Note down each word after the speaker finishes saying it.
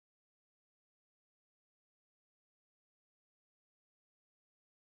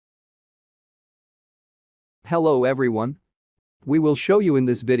Hello everyone. We will show you in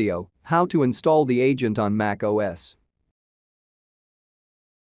this video how to install the agent on Mac OS.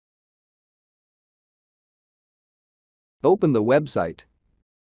 Open the website.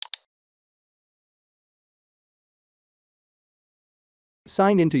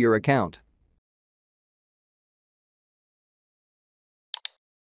 Sign into your account.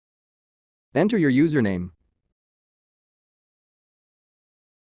 Enter your username.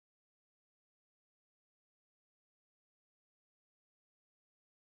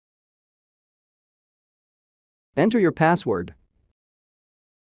 Enter your password.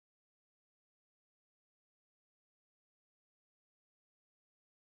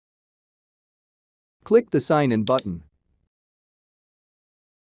 Click the Sign In button.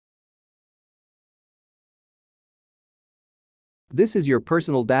 This is your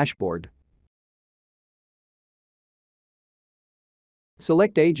personal dashboard.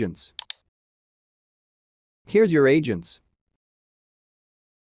 Select Agents. Here's your agents.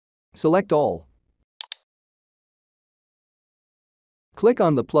 Select all. Click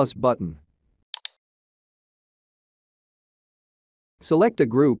on the plus button. Select a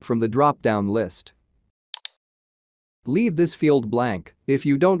group from the drop-down list. Leave this field blank if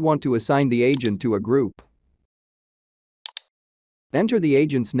you don't want to assign the agent to a group. Enter the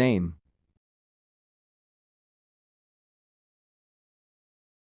agent's name.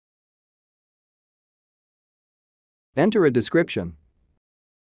 Enter a description.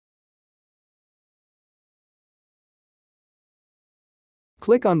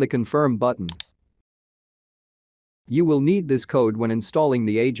 Click on the Confirm button. You will need this code when installing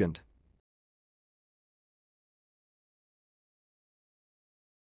the agent.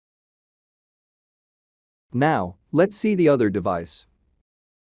 Now, let's see the other device.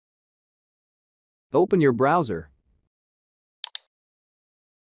 Open your browser.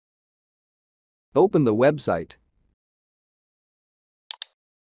 Open the website.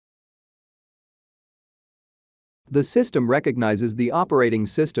 The system recognizes the operating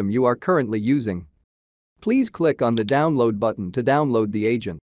system you are currently using. Please click on the Download button to download the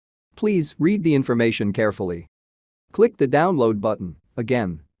agent. Please read the information carefully. Click the Download button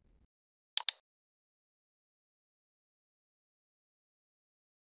again.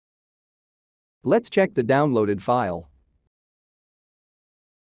 Let's check the downloaded file.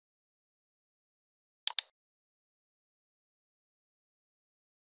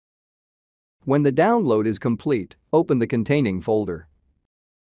 When the download is complete, open the containing folder.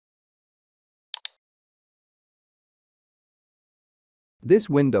 This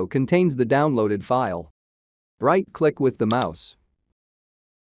window contains the downloaded file. Right-click with the mouse.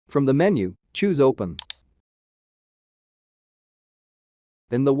 From the menu, choose Open.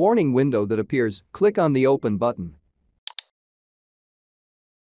 In the warning window that appears, click on the Open button.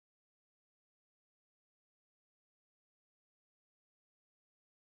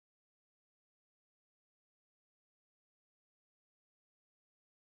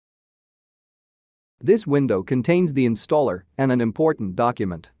 This window contains the installer and an important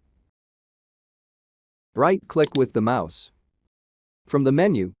document. Right-click with the mouse. From the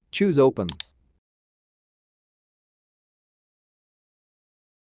menu, choose Open.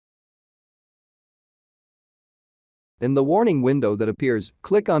 In the warning window that appears,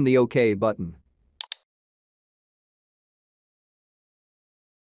 click on the OK button.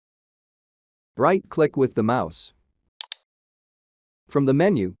 Right-click with the mouse. From the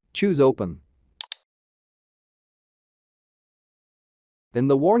menu, choose Open. In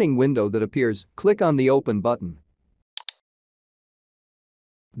the warning window that appears, click on the Open button.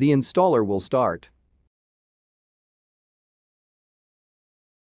 The installer will start.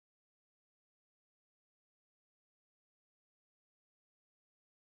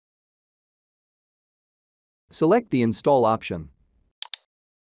 Select the Install option.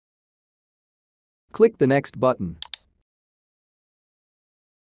 Click the Next button.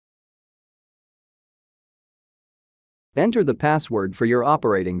 Enter the password for your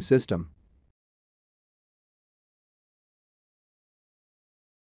operating system.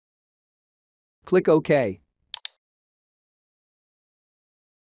 Click OK.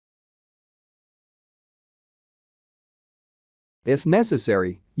 If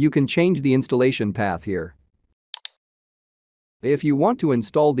necessary, you can change the installation path here. If you want to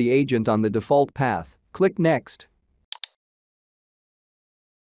install the agent on the default path, click Next.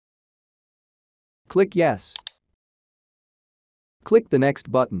 Click Yes. Click the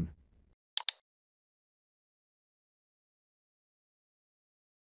Next button.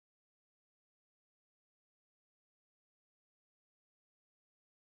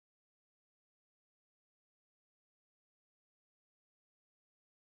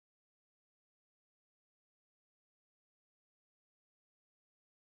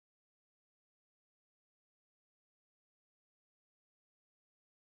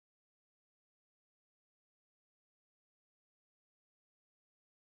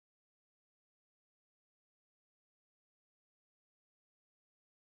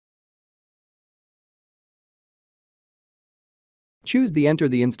 Choose the Enter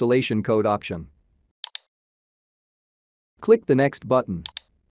the installation code option. Click the Next button.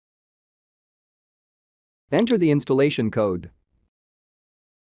 Enter the installation code.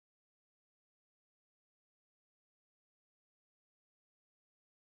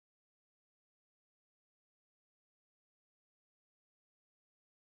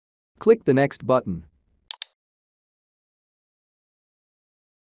 Click the Next button.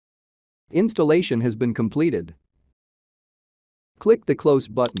 Installation has been completed. Click the Close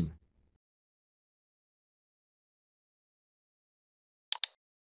button.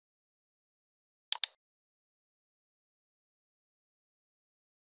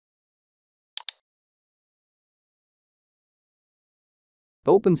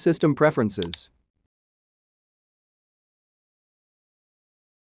 Open System Preferences.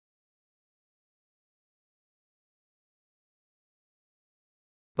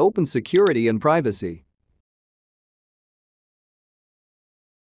 Open Security and Privacy.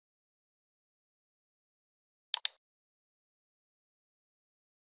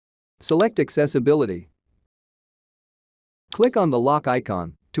 Select Accessibility. Click on the lock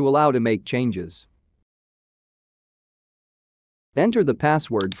icon to allow to make changes. Enter the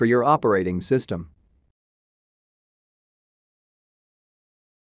password for your operating system.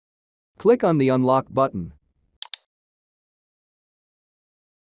 Click on the Unlock button.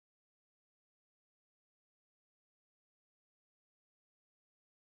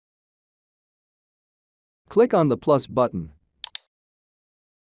 Click on the plus button.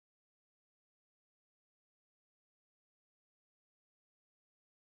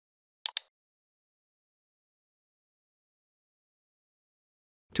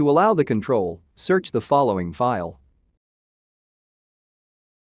 To allow the control, search the following file.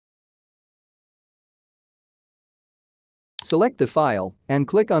 Select the file and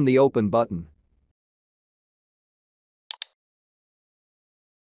click on the Open button.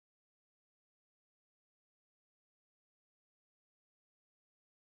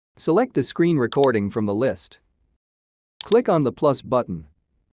 Select the screen recording from the list. Click on the plus button.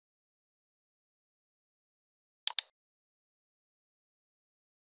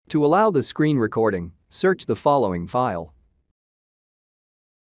 To allow the screen recording, search the following file.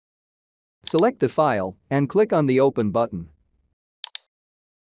 Select the file and click on the Open button.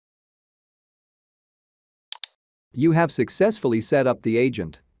 You have successfully set up the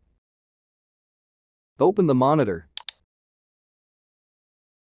agent. Open the monitor.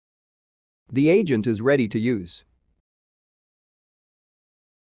 The agent is ready to use.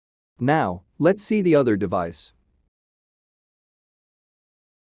 Now, let's see the other device.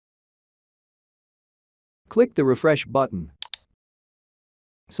 Click the Refresh button.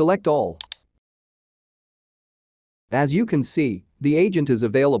 Select all. As you can see, the agent is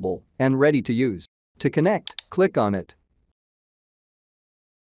available and ready to use. To connect, click on it.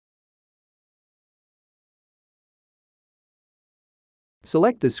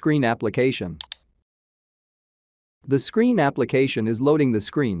 Select the screen application. The screen application is loading the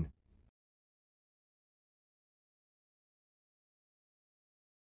screen.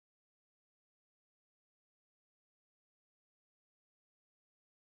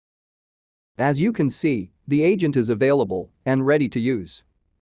 As you can see, the agent is available and ready to use.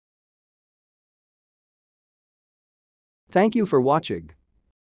 Thank you for watching.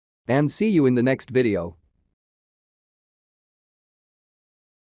 And see you in the next video.